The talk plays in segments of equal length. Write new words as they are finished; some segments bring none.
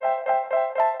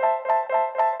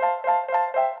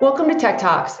Welcome to Tech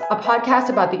Talks, a podcast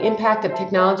about the impact of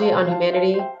technology on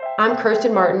humanity. I'm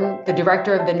Kirsten Martin, the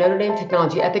director of the Notre Dame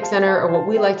Technology Ethics Center, or what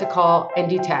we like to call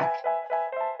ND Tech.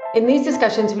 In these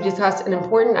discussions, we discuss an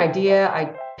important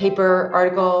idea, paper,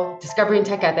 article, discovery in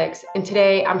tech ethics. And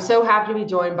today, I'm so happy to be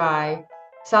joined by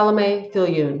Salome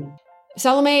Filyoun.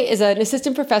 Salome is an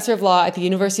assistant professor of law at the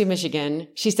University of Michigan.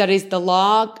 She studies the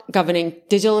law governing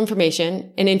digital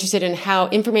information and interested in how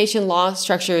information law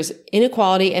structures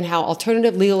inequality and how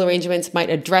alternative legal arrangements might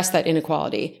address that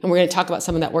inequality. And we're going to talk about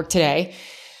some of that work today.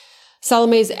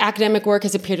 Salome's academic work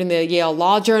has appeared in the Yale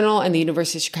Law Journal and the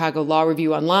University of Chicago Law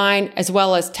Review Online, as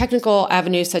well as technical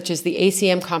avenues such as the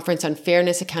ACM Conference on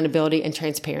Fairness, Accountability, and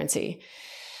Transparency.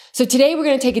 So today we're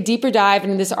going to take a deeper dive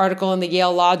into this article in the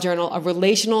Yale Law Journal, A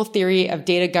Relational Theory of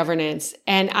Data Governance.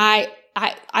 And I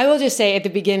will just say at the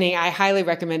beginning, I highly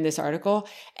recommend this article.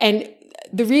 And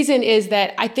the reason is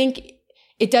that I think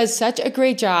it does such a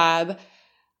great job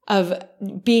of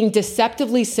being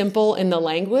deceptively simple in the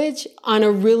language on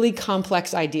a really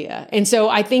complex idea. And so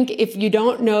I think if you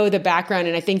don't know the background,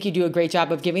 and I think you do a great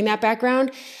job of giving that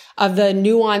background, of the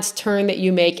nuanced turn that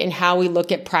you make in how we look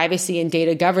at privacy and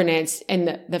data governance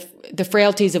and the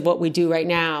frailties of what we do right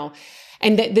now.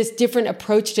 And this different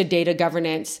approach to data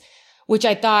governance, which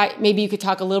I thought maybe you could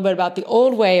talk a little bit about the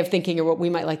old way of thinking, or what we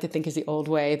might like to think is the old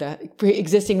way, the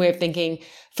pre-existing way of thinking,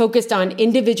 focused on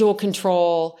individual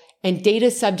control and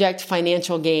data subject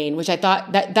financial gain, which I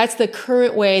thought that's the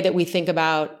current way that we think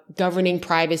about governing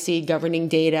privacy, governing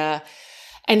data,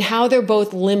 and how they're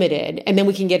both limited. And then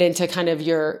we can get into kind of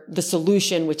the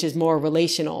solution, which is more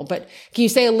relational. But can you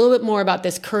say a little bit more about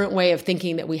this current way of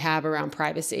thinking that we have around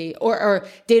privacy or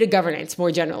data governance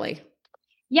more generally?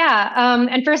 Yeah.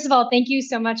 And first of all, thank you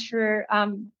so much for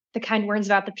the kind words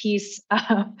about the piece.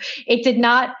 It did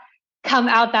not come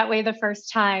out that way the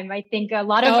first time. I think a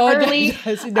lot of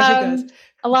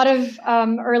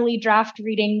early draft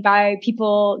reading by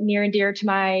people near and dear to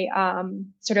my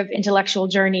sort of intellectual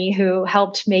journey who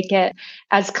helped make it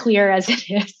as clear as it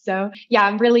is. So yeah,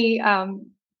 I'm really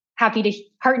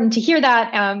heartened to hear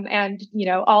that. And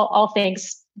all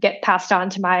thanks get passed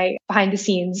on to my behind the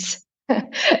scenes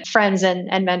friends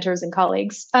and mentors and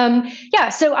colleagues.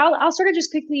 So I'll sort of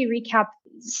just quickly recap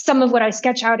some of what I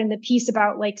sketch out in the piece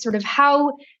about like sort of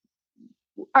how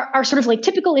our sort of like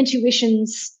typical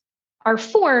intuitions are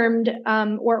formed,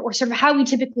 or sort of how we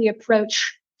typically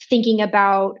approach thinking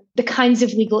about the kinds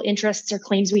of legal interests or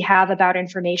claims we have about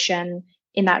information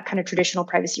in that kind of traditional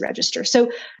privacy register. So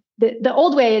the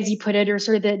old way, as you put it, or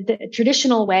sort of the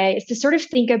traditional way, is to sort of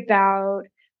think about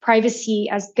privacy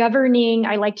as governing.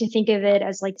 I like to think of it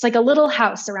as like, it's like a little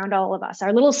house around all of us,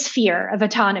 our little sphere of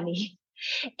autonomy.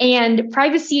 And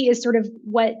privacy is sort of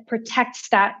what protects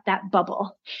that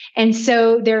bubble. And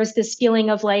so there's this feeling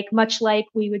of like, much like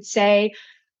we would say,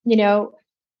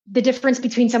 the difference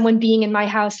between someone being in my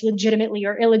house legitimately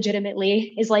or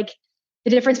illegitimately is like the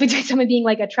difference between someone being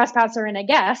like a trespasser and a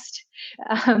guest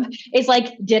is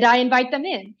like, did I invite them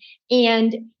in?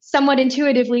 And somewhat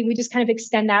intuitively, we just kind of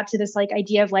extend that to this like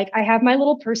idea of like, I have my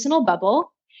little personal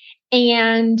bubble,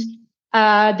 and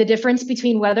the difference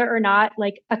between whether or not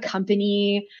like a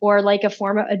company or like a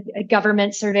form of a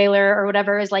government surveiller or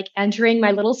whatever is like entering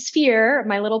my little sphere,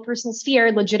 my little personal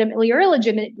sphere, legitimately or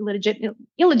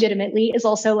illegitimately, is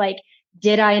also like,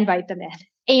 did I invite them in?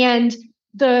 And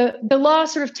the law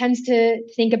sort of tends to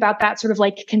think about that sort of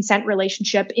like consent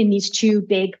relationship in these two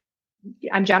big,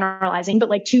 I'm generalizing, but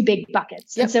like two big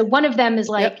buckets. Yep. And so one of them is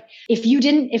like,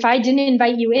 if I didn't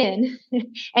invite you in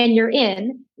and you're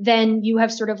in, then you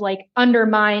have sort of like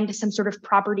undermined some sort of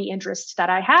property interest that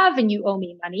I have and you owe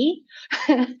me money.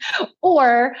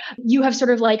 Or you have sort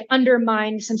of like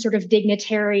undermined some sort of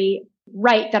dignitary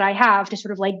right that I have to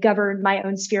sort of like govern my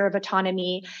own sphere of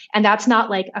autonomy. And that's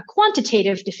not like a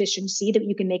quantitative deficiency that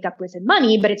you can make up with in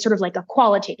money, but it's sort of like a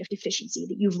qualitative deficiency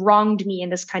that you've wronged me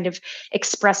in this kind of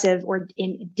expressive or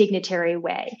in dignitary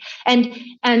way.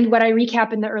 And what I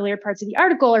recap in the earlier parts of the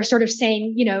article are sort of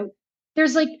saying,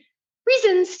 there's like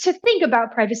reasons to think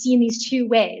about privacy in these two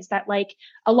ways, that like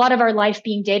a lot of our life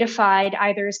being datafied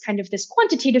either is kind of this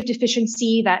quantitative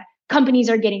deficiency that companies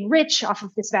are getting rich off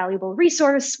of this valuable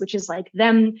resource, which is like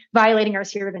them violating our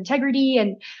sphere of integrity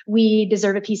and we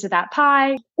deserve a piece of that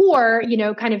pie, or,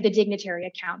 kind of the dignitary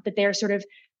account that they're sort of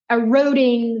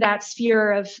eroding that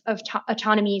sphere of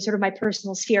autonomy, sort of my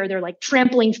personal sphere. They're like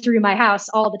trampling through my house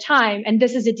all the time. And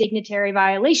this is a dignitary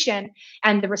violation.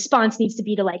 And the response needs to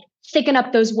be to like thicken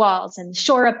up those walls and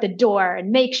shore up the door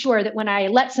and make sure that when I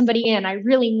let somebody in, I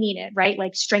really mean it, right?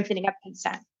 Like strengthening up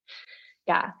consent.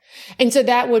 Yeah. And so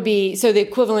that would be, so the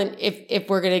equivalent, if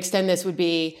we're going to extend this, would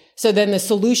be, so then the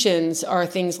solutions are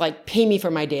things like pay me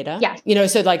for my data.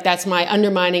 Yes. So like that's my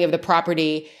undermining of the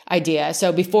property idea.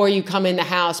 So before you come in the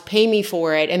house, pay me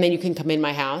for it, and then you can come in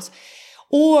my house.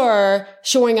 Or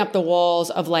shoring up the walls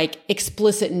of like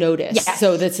explicit notice. Yes.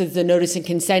 So this is the notice and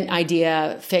consent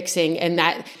idea fixing, and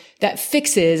that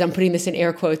fixes, I'm putting this in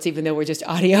air quotes, even though we're just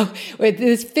audio,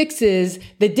 this fixes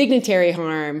the dignitary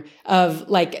harm of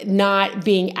like not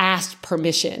being asked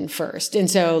permission first. And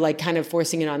so like kind of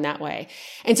forcing it on that way.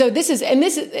 And so this is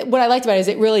what I liked about it is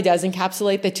it really does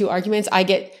encapsulate the two arguments. I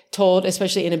get told,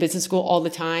 especially in a business school all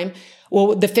the time,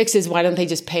 well, the fix is, why don't they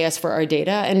just pay us for our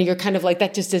data? And you're kind of like,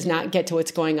 that just does not get to what's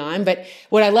going on. But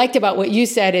what I liked about what you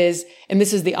said is, and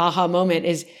this is the aha moment,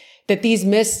 is that these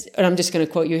myths, and I'm just going to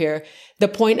quote you here, the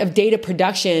point of data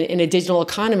production in a digital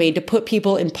economy to put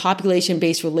people in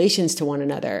population-based relations to one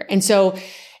another. And so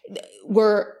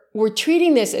we're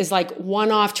treating this as like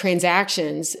one-off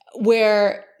transactions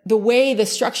where the way the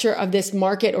structure of this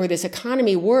market or this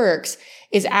economy works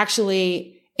is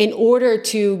actually in order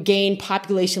to gain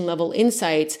population level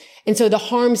insights. And so the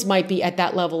harms might be at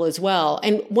that level as well.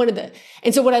 And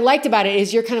so what I liked about it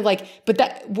is you're kind of like, but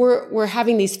that we're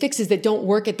having these fixes that don't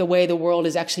work at the way the world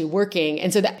is actually working.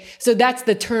 And so that's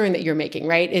the turn that you're making,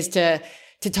 right? Is to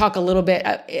talk a little bit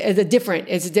as a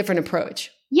different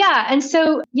approach. Yeah. And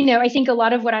so, I think a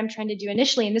lot of what I'm trying to do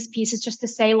initially in this piece is just to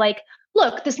say like,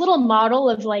 look, this little model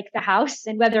of like the house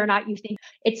and whether or not you think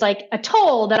it's like a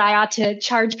toll that I ought to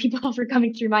charge people for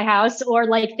coming through my house or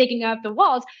like taking out the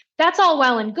walls, that's all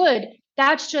well and good.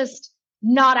 That's just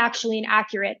not actually an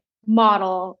accurate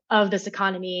model of this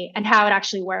economy and how it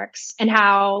actually works and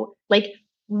how like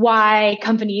why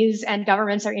companies and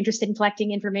governments are interested in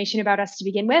collecting information about us to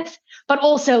begin with, but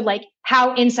also like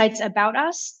how insights about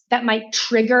us that might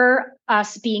trigger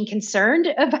us being concerned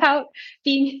about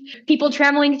being people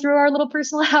traveling through our little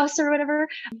personal house or whatever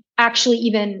actually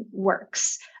even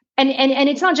works. And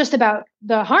it's not just about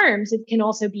the harms; it can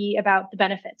also be about the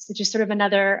benefits, which is sort of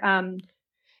another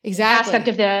aspect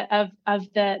of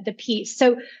the piece.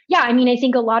 So yeah, I mean, I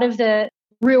think a lot of the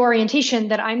reorientation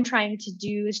that I'm trying to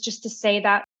do is just to say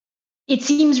that it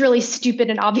seems really stupid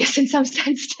and obvious in some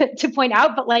sense to point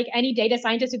out, but like any data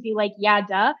scientist would be like, yeah,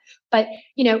 duh. But,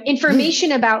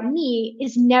 information about me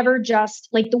is never just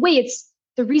like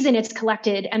the reason it's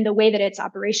collected and the way that it's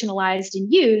operationalized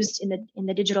and used in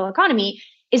the digital economy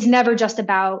is never just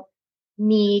about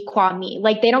me qua me.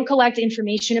 Like they don't collect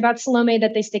information about Salome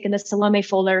that they stick in the Salome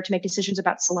folder to make decisions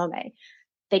about Salome.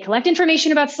 They collect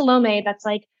information about Salome that's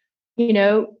like,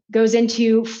 goes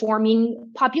into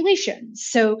forming populations.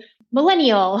 So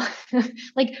millennial,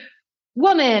 like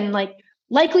woman, like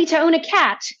likely to own a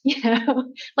cat,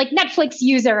 like Netflix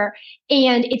user.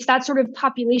 And it's that sort of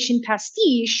population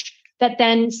pastiche that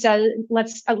then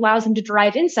allows them to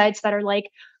derive insights that are like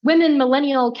women,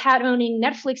 millennial, cat owning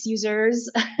Netflix users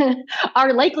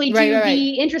are likely to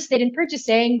be interested in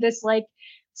purchasing this like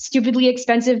stupidly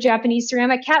expensive Japanese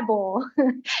ceramic cat bowl.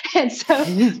 And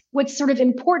so what's sort of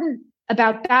important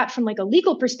about that from like a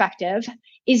legal perspective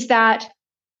is that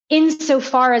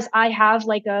insofar as I have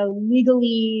like a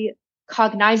legally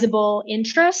cognizable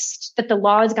interest that the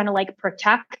law is going to like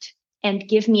protect and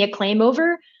give me a claim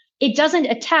over, it doesn't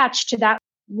attach to that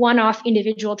one-off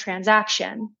individual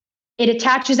transaction. It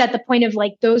attaches at the point of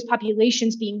like those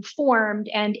populations being formed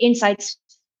and insights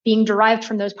being derived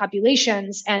from those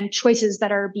populations and choices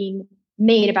that are being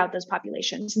made about those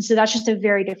populations. And so that's just a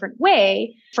very different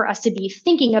way for us to be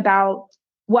thinking about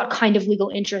what kind of legal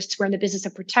interests we're in the business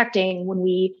of protecting when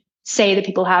we say that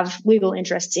people have legal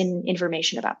interests in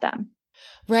information about them.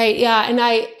 Right. Yeah.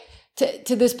 And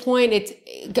to this point,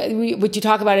 what you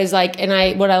talk about is like,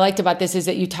 what I liked about this is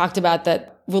that you talked about the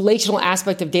relational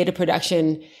aspect of data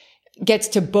production gets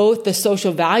to both the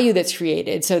social value that's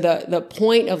created. So the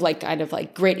point of like kind of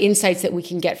like great insights that we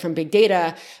can get from big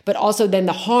data, but also then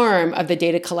the harm of the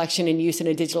data collection and use in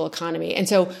a digital economy. And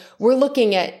so we're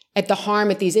looking at the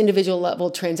harm at these individual level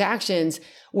transactions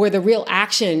where the real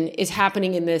action is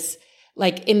happening in this,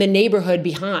 like in the neighborhood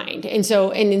behind. And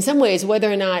in some ways,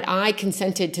 whether or not I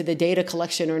consented to the data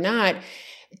collection or not,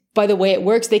 by the way it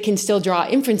works, they can still draw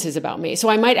inferences about me. So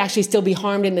I might actually still be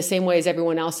harmed in the same way as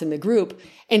everyone else in the group.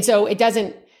 And so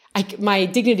my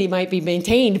dignity might be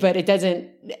maintained, but it doesn't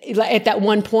at that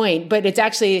one point, but it's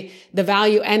actually the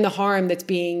value and the harm that's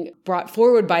being brought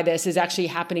forward by this is actually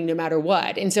happening no matter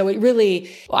what. And so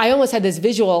I almost had this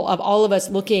visual of all of us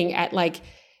looking at like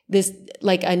this,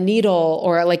 like a needle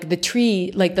or like the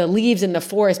tree, like the leaves in the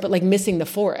forest, but like missing the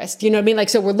forest. You know what I mean? Like,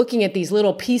 so we're looking at these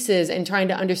little pieces and trying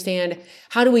to understand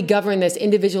how do we govern this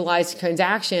individualized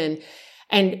transaction.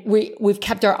 And we've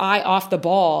kept our eye off the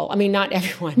ball. I mean, not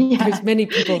everyone. Yeah. There's many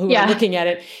people who are looking at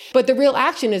it, but the real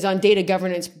action is on data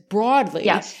governance broadly.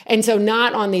 Yes. And so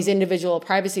not on these individual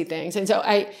privacy things. And so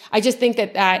I just think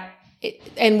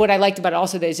and what I liked about it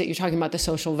also is that you're talking about the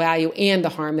social value and the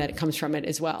harm that comes from it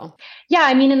as well. Yeah.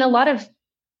 I mean, in a lot of,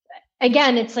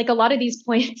 again, it's like a lot of these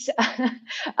points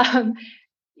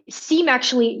seem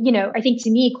actually, I think to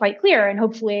me quite clear, and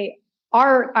hopefully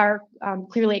are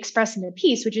clearly expressed in the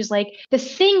piece, which is like the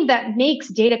thing that makes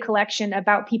data collection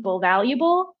about people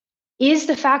valuable is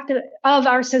the fact of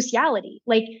our sociality.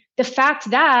 Like the fact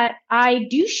that I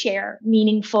do share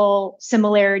meaningful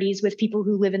similarities with people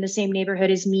who live in the same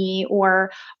neighborhood as me,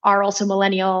 or are also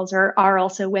millennials, or are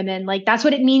also women. Like that's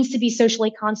what it means to be socially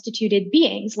constituted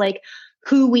beings. Like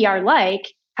who we are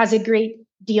like has a great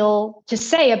deal to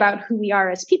say about who we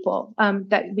are as people,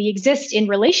 that we exist in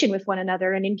relation with one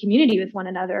another and in community with one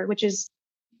another, which is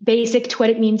basic to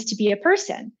what it means to be a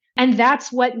person. And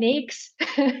that's what makes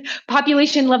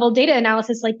population level data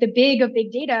analysis, like the big of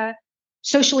big data,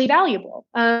 socially valuable,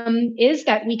 is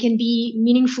that we can be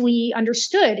meaningfully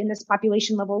understood in this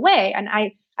population level way. And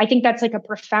I think that's like a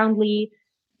profoundly,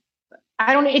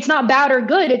 it's not bad or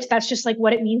good. That's just like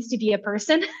what it means to be a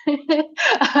person.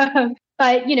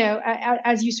 But,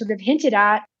 as you sort of hinted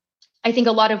at, I think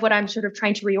a lot of what I'm sort of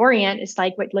trying to reorient is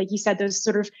like what, like you said, those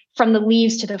sort of from the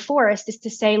leaves to the forest, is to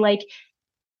say like,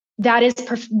 that is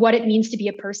what it means to be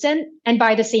a person. And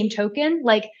by the same token,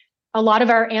 like a lot of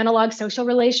our analog social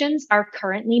relations are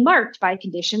currently marked by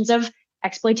conditions of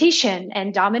exploitation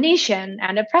and domination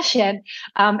and oppression,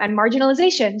 and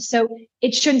marginalization. So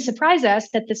it shouldn't surprise us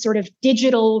that the sort of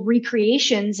digital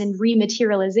recreations and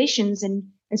rematerializations and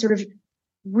sort of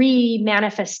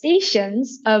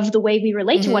re-manifestations of the way we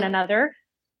relate to one another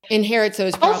inherits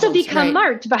those problems, also become right,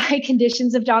 marked by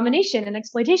conditions of domination and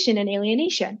exploitation and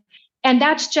alienation. And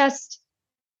that's just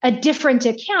a different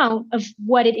account of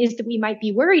what it is that we might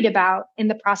be worried about in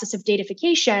the process of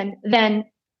datafication than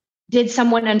did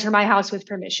someone enter my house with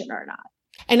permission or not.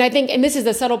 And I think, and this is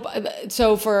a subtle,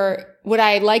 so for what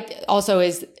I liked also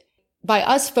is by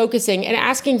us focusing and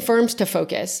asking firms to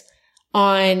focus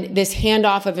on this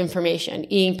handoff of information,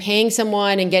 paying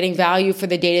someone and getting value for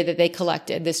the data that they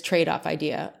collected, this trade-off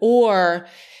idea, or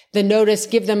the notice,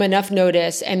 give them enough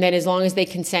notice, and then as long as they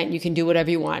consent, you can do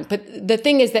whatever you want. But the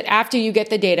thing is that after you get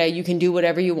the data, you can do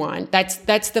whatever you want.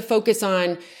 That's the focus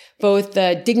on both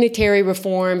the dignitary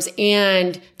reforms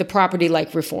and the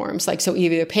property-like reforms. Like, so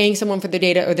either paying someone for the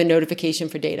data or the notification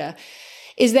for data.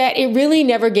 Is that it really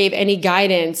never gave any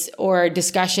guidance or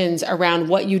discussions around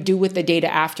what you do with the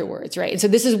data afterwards, right? And so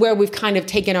this is where we've kind of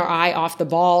taken our eye off the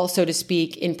ball, so to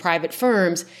speak, in private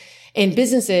firms and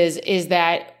businesses, is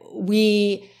that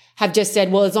we have just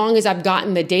said, well, as long as I've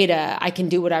gotten the data, I can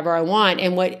do whatever I want.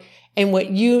 And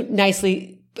what you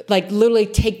nicely, like literally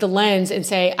take the lens and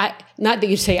say, not that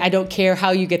you say, I don't care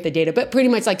how you get the data, but pretty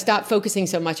much like stop focusing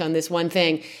so much on this one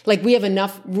thing. Like we have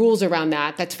enough rules around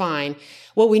that. That's fine.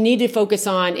 What we need to focus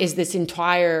on is this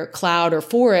entire cloud or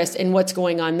forest and what's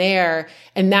going on there.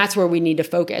 And that's where we need to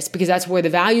focus, because that's where the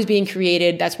value is being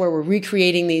created. That's where we're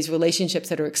recreating these relationships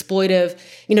that are exploitive.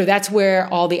 That's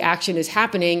where all the action is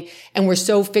happening. And we're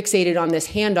so fixated on this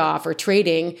handoff or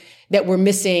trading that we're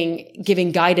missing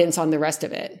giving guidance on the rest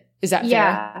of it. Is that fair?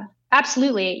 Yeah,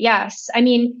 absolutely. Yes. I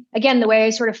mean, again, the way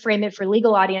I sort of frame it for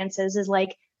legal audiences is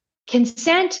like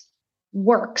consent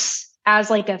works as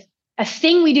like a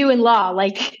thing we do in law,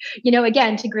 like,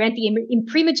 again, to grant the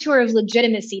imprimatur of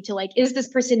legitimacy to like, is this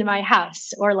person in my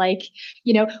house, or like,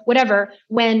 whatever,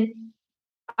 when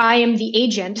I am the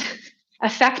agent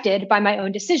affected by my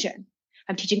own decision.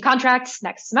 I'm teaching contracts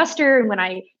next semester. And when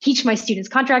I teach my students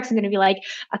contracts, I'm going to be like,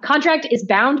 a contract is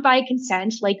bound by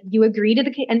consent. Like you agree to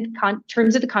the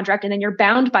terms of the contract, and then you're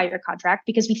bound by your contract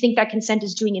because we think that consent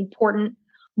is doing important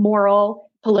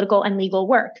moral, political, and legal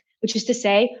work, which is to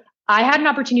say, I had an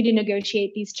opportunity to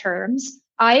negotiate these terms.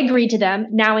 I agreed to them.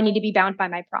 Now I need to be bound by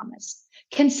my promise.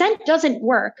 Consent doesn't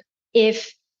work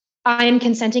if I am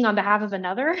consenting on behalf of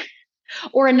another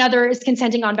or another is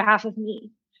consenting on behalf of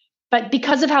me. But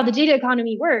because of how the data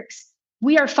economy works,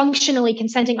 we are functionally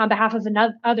consenting on behalf of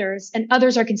others, and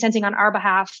others are consenting on our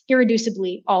behalf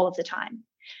irreducibly all of the time.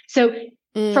 So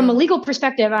from a legal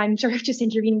perspective, I'm sort of just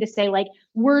intervening to say, like,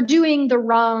 we're doing the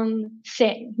wrong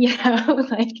thing,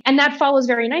 and that follows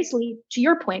very nicely to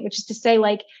your point, which is to say,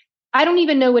 like, I don't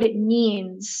even know what it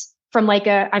means from like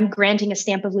I'm granting a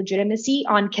stamp of legitimacy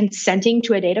on consenting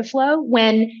to a data flow,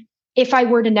 when if I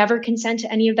were to never consent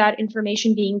to any of that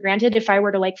information being granted, if I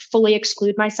were to like fully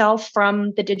exclude myself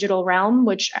from the digital realm,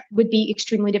 which would be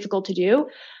extremely difficult to do,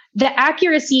 the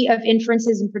accuracy of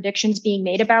inferences and predictions being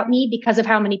made about me because of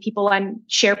how many people I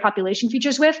share population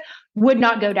features with would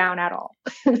not go down at all.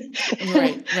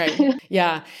 Right.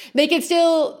 Yeah. They can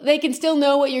still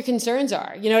know what your concerns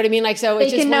are. You know what I mean? Like, so they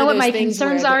it's just can know one of what those my things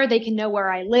concerns are. They can know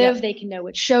where I live. Yeah. They can know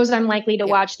which shows I'm likely to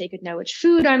watch. They could know which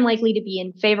food I'm likely to be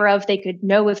in favor of. They could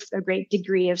know with a great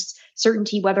degree of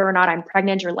certainty whether or not I'm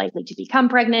pregnant or likely to become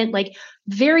pregnant. Like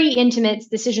very intimate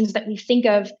decisions that we think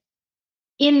of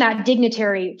in that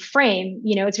dignitary frame.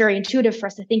 You know, it's very intuitive for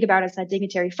us to think about as that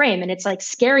dignitary frame. And it's like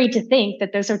scary to think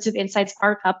that those sorts of insights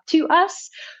aren't up to us,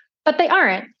 but they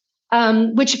aren't.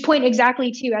 Which point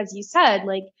exactly to, as you said,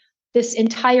 like this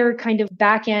entire kind of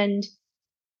back end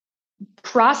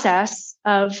process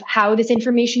of how this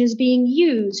information is being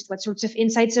used, what sorts of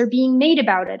insights are being made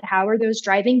about it, how are those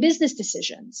driving business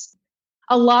decisions.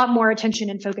 A lot more attention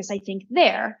and focus, I think,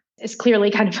 there is clearly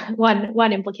kind of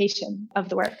one implication of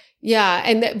the work. Yeah.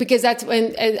 And because that's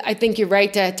when I think you're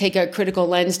right to take a critical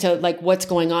lens to like what's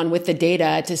going on with the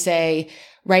data to say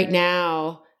right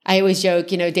now, I always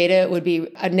joke, you know, data would be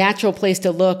a natural place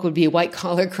to look would be white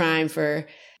collar crime for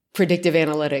predictive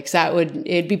analytics.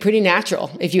 It'd be pretty natural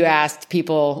if you asked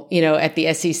people, you know, at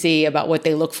the SEC about what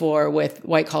they look for with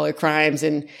white collar crimes.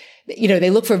 And, you know, they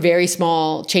look for very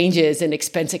small changes in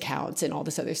expense accounts and all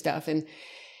this other stuff.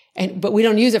 But we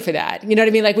don't use it for that. You know what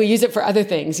I mean? Like we use it for other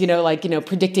things, you know, like, you know,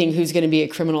 predicting who's going to be a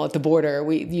criminal at the border.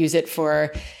 We use it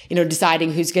for, you know,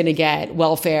 deciding who's going to get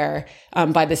welfare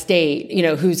by the state, you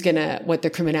know, what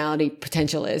their criminality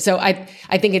potential is. So I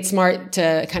think it's smart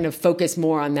to kind of focus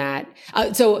more on that.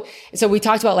 So we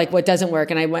talked about like what doesn't work,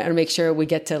 and I want to make sure we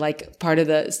get to like part of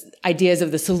the ideas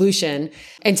of the solution.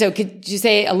 And so could you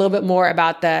say a little bit more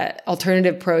about the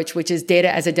alternative approach, which is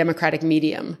data as a democratic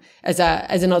medium, as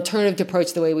an alternative approach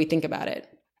to the way we think about it?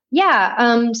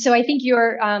 Yeah. So I think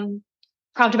your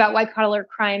prompt about white collar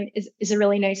crime is a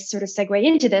really nice sort of segue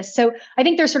into this. So I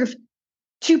think there's sort of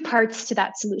two parts to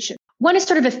that solution. One is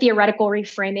sort of a theoretical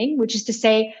reframing, which is to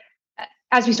say,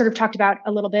 as we sort of talked about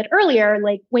a little bit earlier,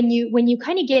 like when you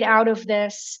kind of get out of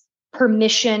this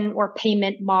permission or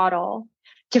payment model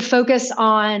to focus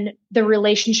on the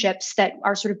relationships that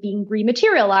are sort of being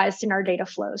rematerialized in our data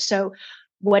flow. So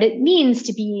what it means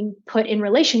to being put in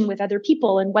relation with other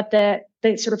people and what the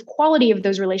sort of quality of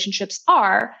those relationships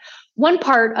are. One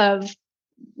part of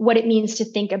what it means to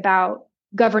think about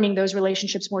governing those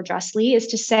relationships more justly is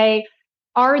to say,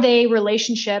 are they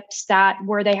relationships that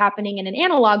were they happening in an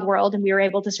analog world and we were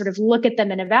able to sort of look at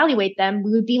them and evaluate them?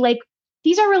 We would be like,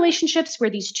 these are relationships where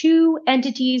these two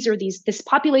entities or this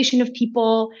population of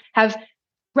people have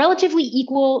relatively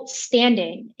equal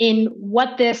standing in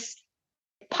what this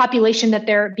population that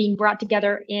they're being brought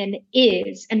together in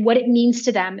is and what it means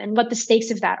to them and what the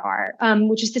stakes of that are,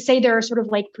 which is to say there are sort of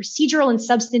like procedural and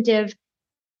substantive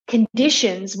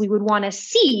conditions we would want to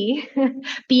see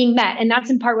being met. And that's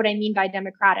in part what I mean by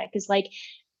democratic is like,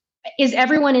 is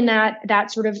everyone in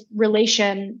that sort of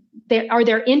relation, are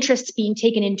their interests being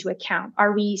taken into account?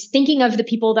 Are we thinking of the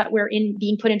people that we're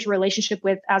being put into relationship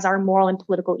with as our moral and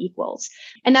political equals?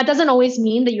 And that doesn't always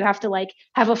mean that you have to like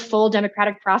have a full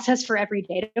democratic process for every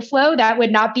data flow. That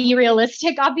would not be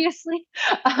realistic, obviously.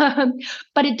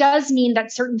 But it does mean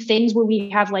that certain things where we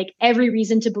have like every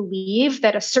reason to believe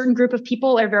that a certain group of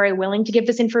people are very willing to give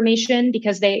this information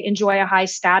because they enjoy a high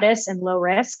status and low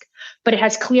risk, but it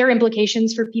has clear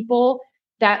implications for people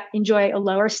that enjoy a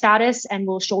lower status and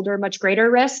will shoulder much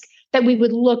greater risk, that we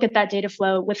would look at that data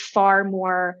flow with far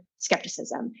more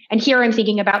skepticism. And here I'm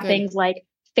thinking about things like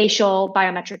facial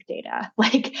biometric data.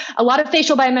 Like a lot of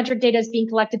facial biometric data is being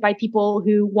collected by people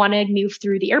who want to move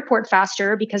through the airport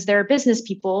faster because they're business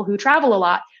people who travel a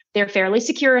lot. They're fairly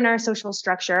secure in our social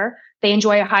structure. They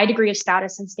enjoy a high degree of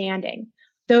status and standing.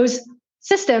 Those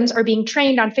systems are being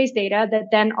trained on face data that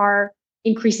then are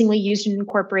increasingly used and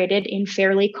incorporated in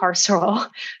fairly carceral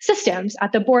systems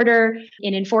at the border,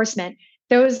 in enforcement.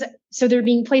 So they're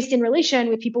being placed in relation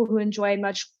with people who enjoy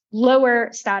much lower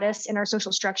status in our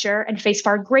social structure and face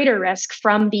far greater risk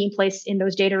from being placed in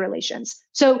those data relations.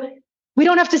 So we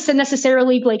don't have to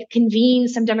necessarily like convene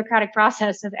some democratic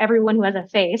process of everyone who has a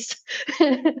face,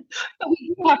 but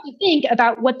we do have to think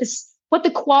about what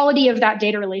the quality of that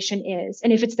data relation is.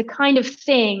 And if it's the kind of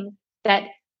thing that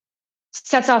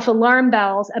sets off alarm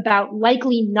bells about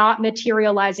likely not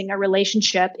materializing a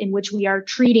relationship in which we are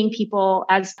treating people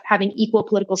as having equal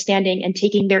political standing and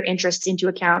taking their interests into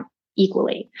account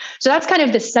equally. So that's kind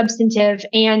of the substantive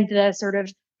and the sort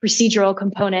of procedural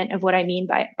component of what I mean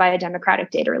by a democratic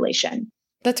data relation.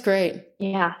 That's great.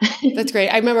 Yeah. That's great.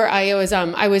 I remember I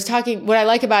was talking, what I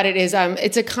like about it is,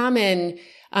 it's a common,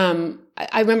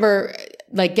 I remember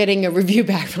like getting a review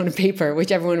back on a paper,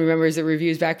 which everyone remembers the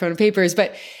reviews back on papers.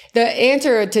 But the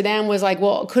answer to them was like,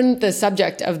 well, couldn't the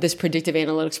subject of this predictive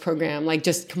analytics program like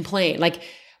just complain? Like,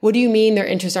 what do you mean their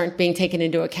interests aren't being taken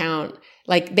into account?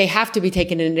 Like they have to be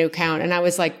taken into account. And I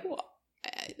was like,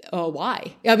 oh,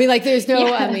 why? I mean, like, there's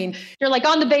no, I mean, you're like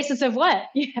on the basis of what?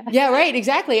 Yeah, right.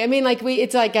 Exactly. I mean, like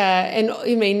it's like, and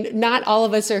I mean, not all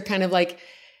of us are kind of like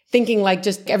thinking like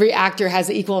just every actor has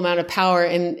the equal amount of power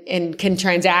and can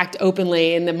transact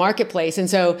openly in the marketplace. And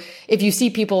so if you see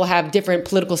people have different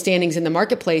political standings in the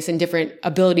marketplace and different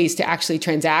abilities to actually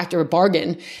transact or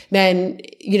bargain, then,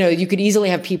 you know, you could easily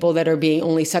have people that are being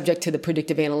only subject to the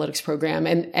predictive analytics program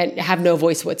and have no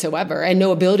voice whatsoever and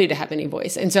no ability to have any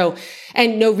voice. And so,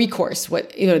 and no recourse,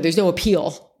 there's no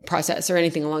appeal process or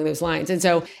anything along those lines. And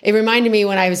so it reminded me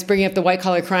when I was bringing up the white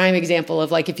collar crime example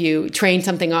of like, if you train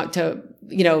something out to,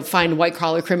 find white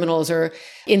collar criminals or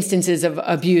instances of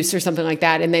abuse or something like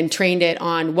that, and then trained it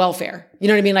on welfare, you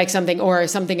know what I mean? Like something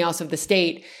else of the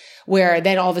state, where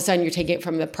then all of a sudden you're taking it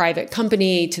from the private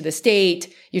company to the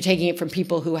state. You're taking it from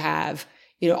people who have,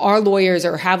 are lawyers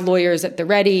or have lawyers at the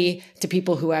ready to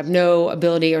people who have no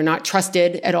ability or not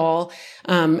trusted at all.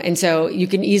 And so you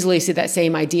can easily see that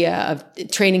same idea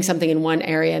of training something in one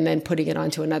area and then putting it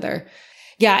onto another.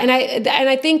 Yeah. And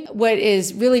I think what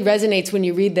is really resonates when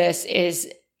you read this is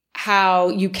how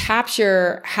you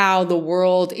capture how the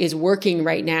world is working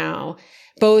right now,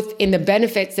 both in the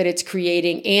benefits that it's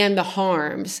creating and the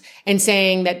harms, and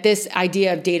saying that this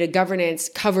idea of data governance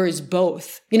covers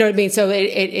both. You know what I mean? So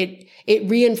it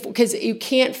reinforces, because you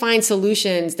can't find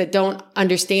solutions that don't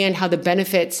understand how the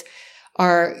benefits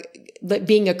are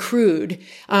being accrued,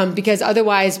 because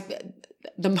otherwise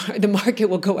the market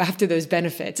will go after those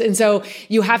benefits. And so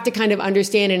you have to kind of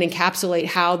understand and encapsulate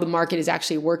how the market is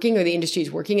actually working, or the industry is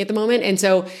working at the moment. And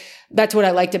so that's what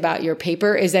I liked about your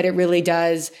paper, is that it really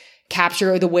does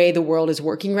capture the way the world is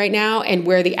working right now and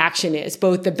where the action is,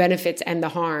 both the benefits and the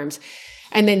harms.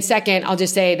 And then second, I'll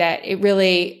just say that it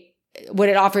really, what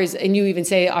it offers, and you even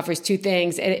say it offers two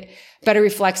things. It better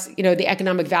reflects, the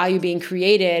economic value being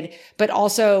created, but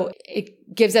also it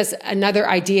gives us another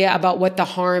idea about what the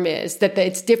harm is, that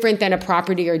it's different than a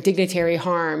property or dignitary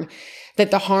harm,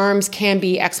 that the harms can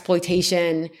be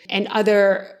exploitation and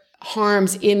other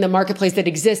harms in the marketplace that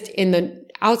exist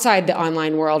outside the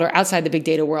online world or outside the big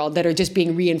data world that are just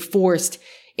being reinforced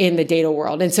in the data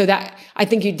world. And so that, I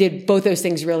think you did both those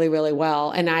things really, really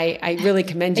well. And I really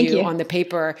commend you on the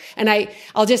paper. And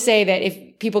I'll just say that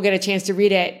if people get a chance to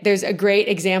read it, there's a great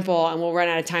example, and we'll run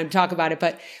out of time to talk about it.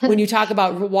 But when you talk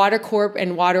about Water Corp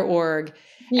and Water.org,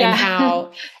 and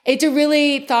how it's a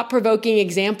really thought-provoking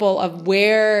example of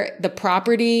where the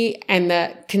property and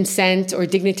the consent or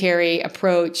dignitary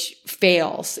approach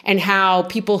fails, and how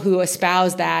people who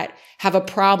espouse that have a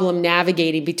problem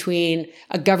navigating between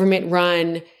a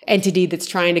government-run entity that's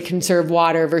trying to conserve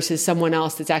water versus someone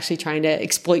else that's actually trying to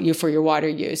exploit you for your water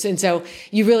use. And so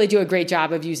you really do a great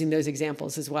job of using those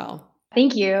examples as well.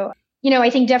 Thank you. I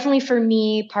think definitely for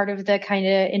me, part of the kind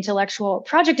of intellectual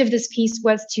project of this piece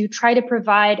was to try to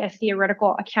provide a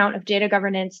theoretical account of data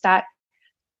governance that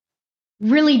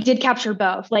really did capture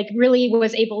both, like really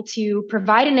was able to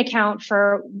provide an account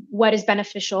for what is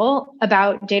beneficial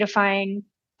about datafying,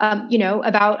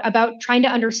 about trying to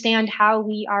understand how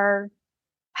we are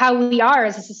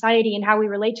as a society and how we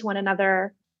relate to one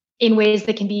another in ways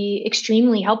that can be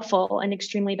extremely helpful and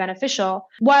extremely beneficial,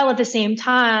 while at the same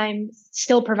time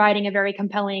still providing a very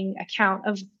compelling account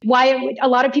of why a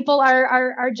lot of people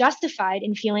are justified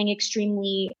in feeling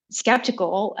extremely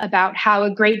skeptical about how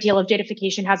a great deal of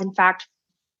datafication has in fact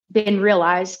been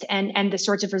realized and the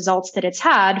sorts of results that it's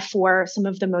had for some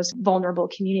of the most vulnerable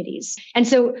communities. And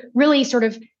so really sort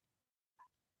of,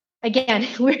 again,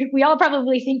 we all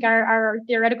probably think our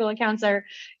theoretical accounts are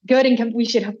good, and we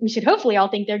should hopefully all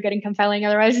think they're good and compelling.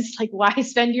 Otherwise, it's like, why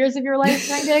spend years of your life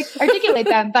trying to articulate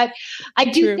them? But I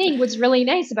do think what's really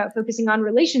nice about focusing on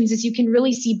relations is you can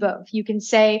really see both. You can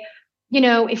say,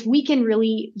 if we can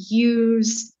really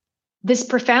use this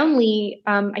profoundly,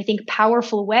 I think,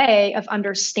 powerful way of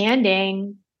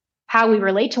understanding how we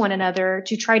relate to one another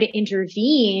to try to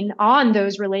intervene on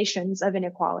those relations of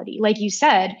inequality. Like you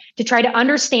said, to try to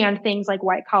understand things like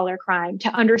white collar crime, to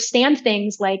understand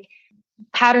things like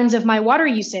patterns of my water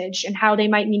usage and how they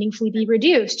might meaningfully be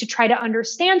reduced, to try to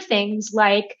understand things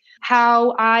like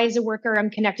how I, as a worker, am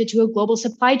connected to a global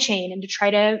supply chain, and to try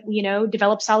to,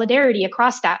 develop solidarity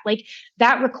across that. Like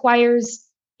that requires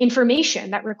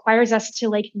information, that requires us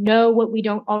to know what we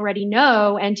don't already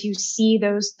know, and to see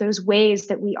those ways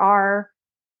that we are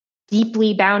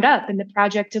deeply bound up in the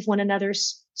project of one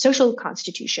another's social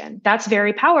constitution. That's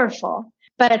very powerful.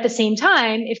 But at the same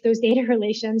time, if those data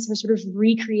relations are sort of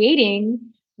recreating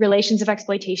relations of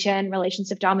exploitation,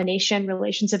 relations of domination,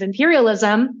 relations of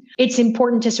imperialism, it's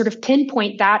important to sort of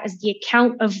pinpoint that as the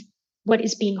account of what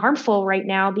is being harmful right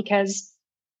now, because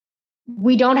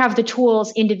we don't have the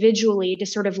tools individually to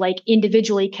sort of like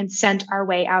individually consent our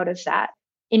way out of that.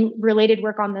 In related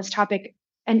work on this topic,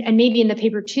 and maybe in the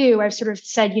paper too, I've sort of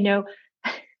said,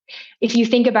 if you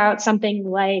think about something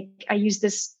like, I use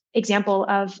this example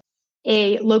of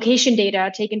a location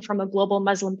data taken from a global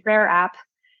Muslim prayer app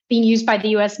being used by the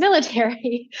US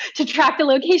military to track the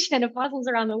location of Muslims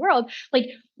around the world. Like,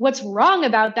 what's wrong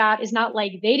about that is not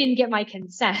like they didn't get my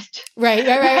consent. Right.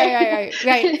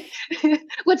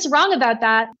 What's wrong about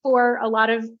that for a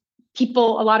lot of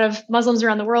people, a lot of Muslims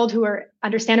around the world who are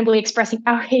understandably expressing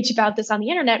outrage about this on the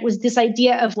internet, was this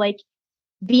idea of like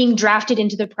being drafted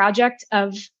into the project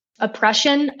of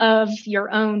oppression of your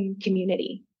own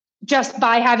community just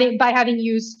by having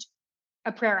used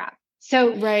a prayer app.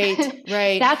 So right.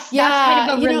 That's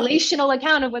kind of a relational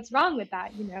account of what's wrong with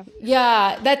that,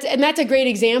 Yeah, that's a great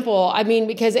example. I mean,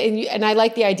 because and I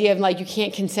like the idea of like you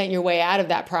can't consent your way out of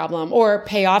that problem or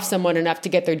pay off someone enough to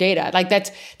get their data. Like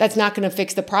that's not going to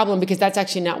fix the problem, because that's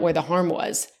actually not where the harm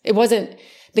was.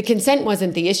 The consent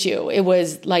wasn't the issue. It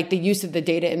was like the use of the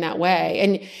data in that way.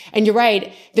 And you're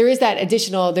right. There is that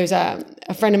additional, there's a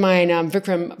friend of mine,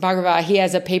 Vikram Bhargava, he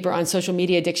has a paper on social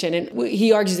media addiction, and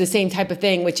he argues the same type of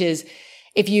thing, which is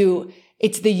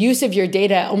it's the use of your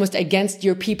data almost against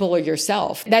your people or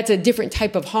yourself. That's a different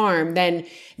type of harm than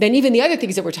even the other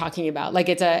things that we're talking about. Like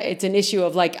it's an issue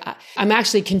of like, I'm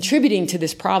actually contributing to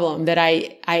this problem that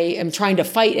I am trying to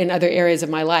fight in other areas of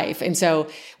my life. And so,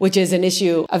 which is an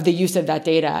issue of the use of that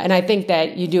data. And I think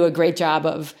that you do a great job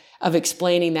of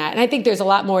explaining that. And I think there's a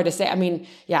lot more to say. I mean,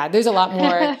 yeah, there's a lot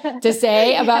more to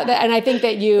say about that. And I think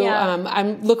that you, I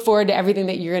look forward to everything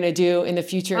that you're going to do in the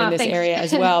future in this area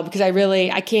as well, because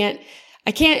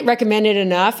I can't recommend it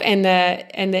enough. And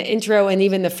the intro and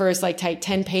even the first like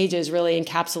 10 pages really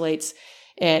encapsulates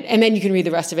it. And then you can read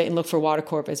the rest of it and look for Water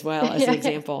Corp as well as an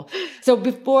example. So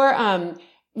before,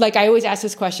 like I always ask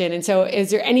this question. And so is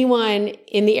there anyone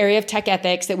in the area of tech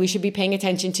ethics that we should be paying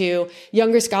attention to,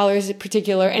 younger scholars in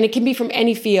particular? And it can be from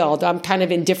any field. I'm kind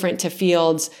of indifferent to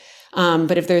fields.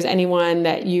 But if there's anyone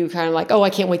that you kind of like, oh, I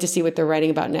can't wait to see what they're writing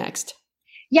about next.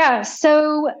 Yeah.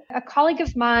 So a colleague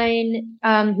of mine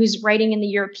who's writing in the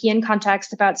European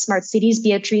context about smart cities,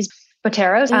 Beatriz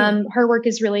Botero, her work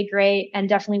is really great and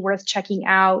definitely worth checking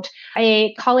out.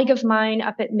 A colleague of mine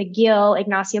up at McGill,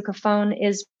 Ignacio Cofón,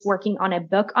 is working on a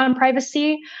book on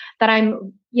privacy that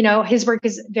his work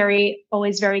is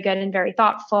always very good and very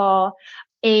thoughtful.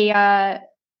 A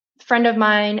friend of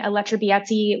mine, Elettra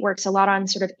Biazzi, works a lot on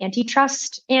sort of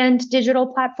antitrust and digital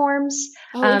platforms.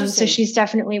 So she's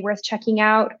definitely worth checking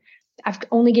out. I've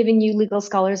only given you legal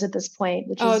scholars at this point,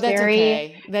 which is very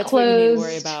okay. That's closed.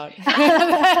 What you need to worry about.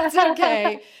 That's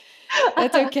okay.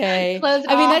 That's okay. Close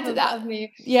off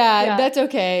me. Yeah, that's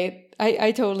okay.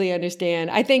 I totally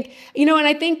understand. I think, and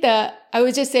I think I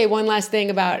would just say one last thing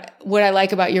about what I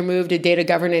like about your move to data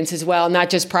governance as well,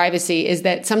 not just privacy, is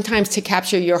that sometimes to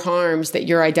capture your harms that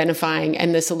you're identifying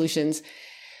and the solutions,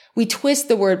 we twist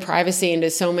the word privacy into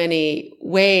so many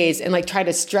ways and like try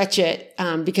to stretch it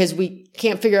because we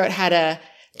can't figure out how to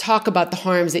talk about the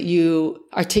harms that you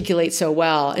articulate so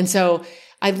well. And so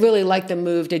I really like the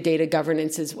move to data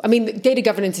governance. Data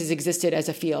governance has existed as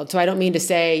a field. So I don't mean to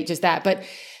say just that, but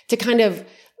to kind of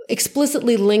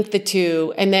explicitly link the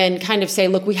two and then kind of say,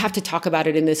 look, we have to talk about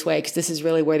it in this way because this is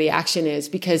really where the action is.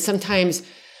 Because sometimes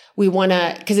we want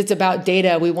to, because it's about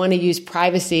data, we want to use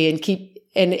privacy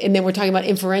and then we're talking about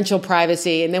inferential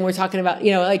privacy. And then we're talking about,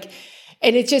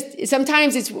 and it's just,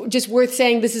 sometimes it's just worth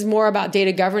saying this is more about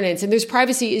data governance and there's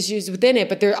privacy issues within it,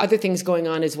 but there are other things going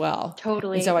on as well.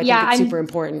 Totally. And so I think it's super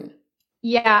important.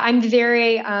 Yeah. I'm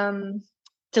very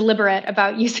deliberate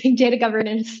about using data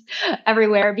governance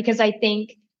everywhere because I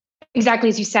think exactly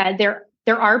as you said, there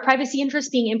are privacy interests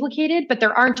being implicated, but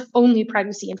there aren't only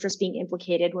privacy interests being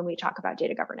implicated when we talk about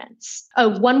data governance.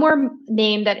 One more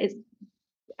name that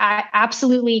I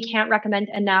absolutely can't recommend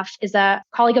enough is a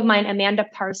colleague of mine, Amanda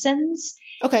Parsons.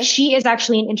 Okay. She is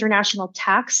actually an international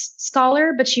tax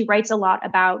scholar, but she writes a lot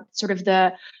about sort of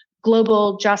the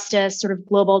global justice, sort of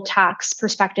global tax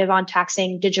perspective on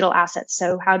taxing digital assets.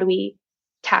 So how do we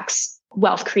tax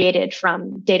wealth created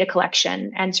from data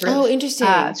collection and sort of interesting.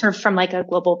 Sort of from like a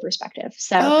global perspective.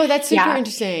 So that's super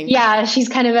interesting. Yeah, she's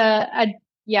kind of a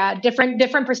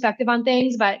different perspective on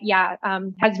things, but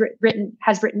has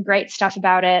written great stuff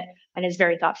about it and is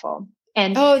very thoughtful.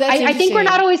 And that's I think we're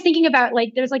not always thinking about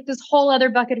like, there's like this whole other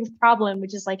bucket of problem,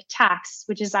 which is like tax,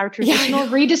 which is our traditional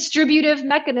redistributive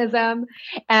mechanism.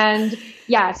 And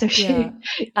so she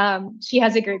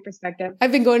has a great perspective.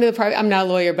 I've been going to I'm not a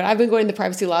lawyer, but I've been going to the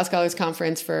Privacy Law Scholars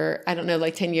Conference for, I don't know,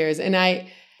 like 10 years. And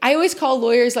I always call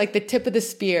lawyers like the tip of the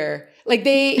spear. Like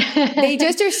they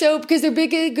just are so, because they're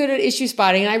big, good at issue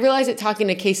spotting. And I realized it talking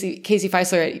to Casey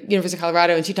Feisler at University of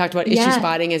Colorado, and she talked about issue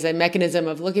spotting as a mechanism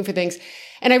of looking for things.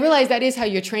 And I realized that is how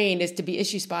you're trained, is to be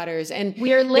issue spotters. And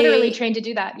we are literally trained to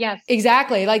do that. Yes,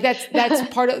 exactly. Like that's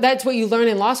that's what you learn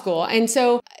in law school. And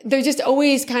so they're just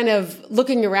always kind of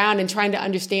looking around and trying to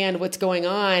understand what's going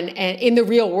on and in the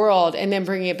real world, and then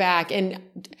bringing it back. And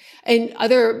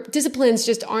other disciplines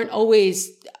just aren't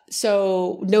always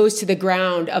so nose to the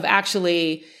ground of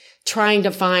actually trying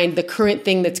to find the current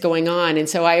thing that's going on. And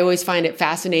so I always find it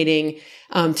fascinating.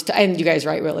 And you guys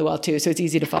write really well too, so it's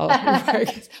easy to follow.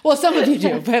 Well, some of you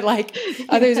do, but like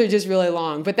others are just really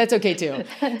long, but that's okay too.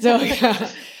 So,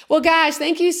 well, gosh,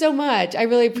 thank you so much. I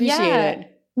really appreciate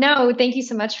it. No, thank you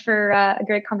so much for a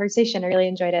great conversation. I really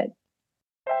enjoyed it.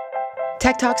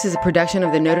 Tech Talks is a production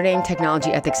of the Notre Dame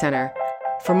Technology Ethics Center.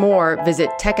 For more, visit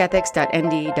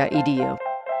techethics.nd.edu.